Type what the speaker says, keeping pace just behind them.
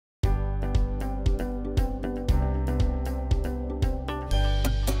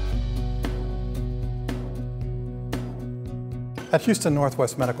At Houston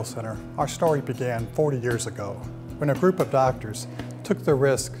Northwest Medical Center, our story began 40 years ago when a group of doctors took the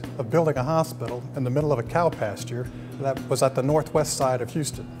risk of building a hospital in the middle of a cow pasture that was at the northwest side of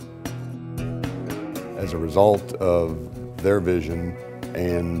Houston. As a result of their vision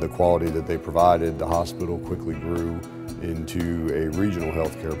and the quality that they provided, the hospital quickly grew into a regional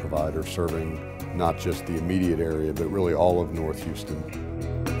healthcare provider serving not just the immediate area, but really all of North Houston.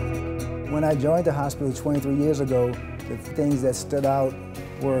 When I joined the hospital 23 years ago, the things that stood out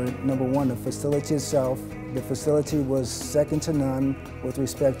were, number one, the facility itself. The facility was second to none with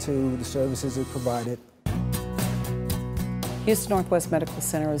respect to the services it provided. Houston Northwest Medical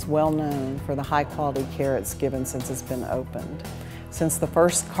Center is well known for the high quality care it's given since it's been opened. Since the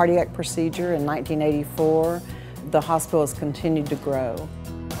first cardiac procedure in 1984, the hospital has continued to grow.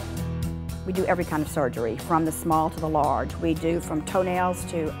 We do every kind of surgery, from the small to the large. We do from toenails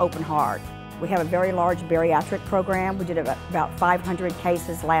to open heart. We have a very large bariatric program. We did about 500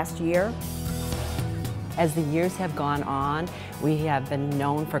 cases last year. As the years have gone on, we have been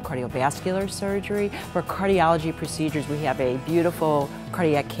known for cardiovascular surgery. For cardiology procedures, we have a beautiful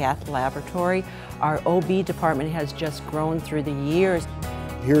cardiac cath laboratory. Our OB department has just grown through the years.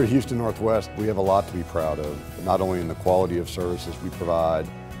 Here at Houston Northwest, we have a lot to be proud of, not only in the quality of services we provide,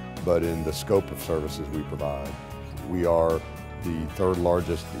 but in the scope of services we provide. We are the third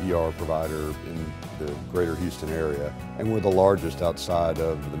largest ER provider in the greater Houston area, and we're the largest outside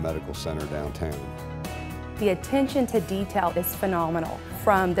of the medical center downtown. The attention to detail is phenomenal,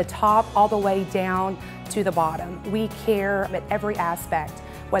 from the top all the way down to the bottom. We care at every aspect,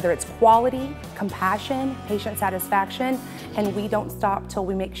 whether it's quality, compassion, patient satisfaction, and we don't stop till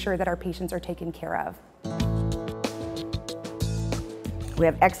we make sure that our patients are taken care of. We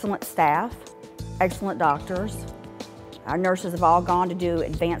have excellent staff, excellent doctors. Our nurses have all gone to do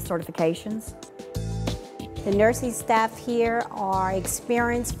advanced certifications. The nursing staff here are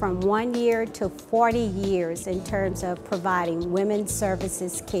experienced from 1 year to 40 years in terms of providing women's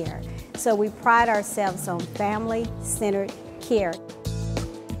services care. So we pride ourselves on family-centered care.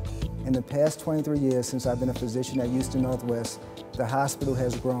 In the past 23 years since I've been a physician at Houston Northwest, the hospital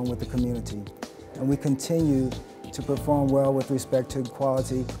has grown with the community. And we continue to perform well with respect to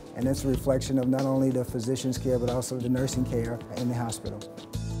quality, and it's a reflection of not only the physician's care, but also the nursing care in the hospital.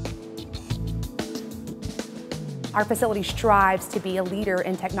 Our facility strives to be a leader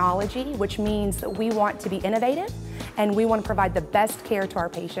in technology, which means that we want to be innovative and we want to provide the best care to our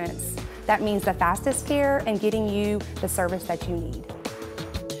patients. That means the fastest care and getting you the service that you need.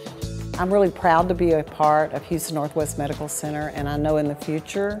 I'm really proud to be a part of Houston Northwest Medical Center, and I know in the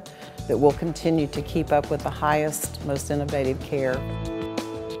future that we'll continue to keep up with the highest, most innovative care.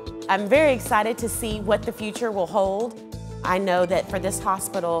 I'm very excited to see what the future will hold. I know that for this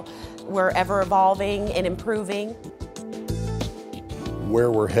hospital, we're ever evolving and improving.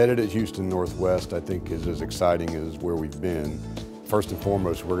 Where we're headed at Houston Northwest, I think, is as exciting as where we've been. First and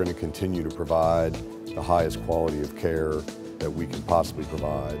foremost, we're going to continue to provide the highest quality of care that we can possibly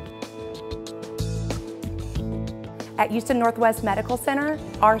provide. At Houston Northwest Medical Center,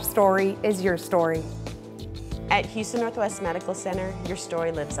 our story is your story. At Houston Northwest Medical Center, your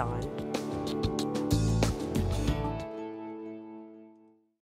story lives on.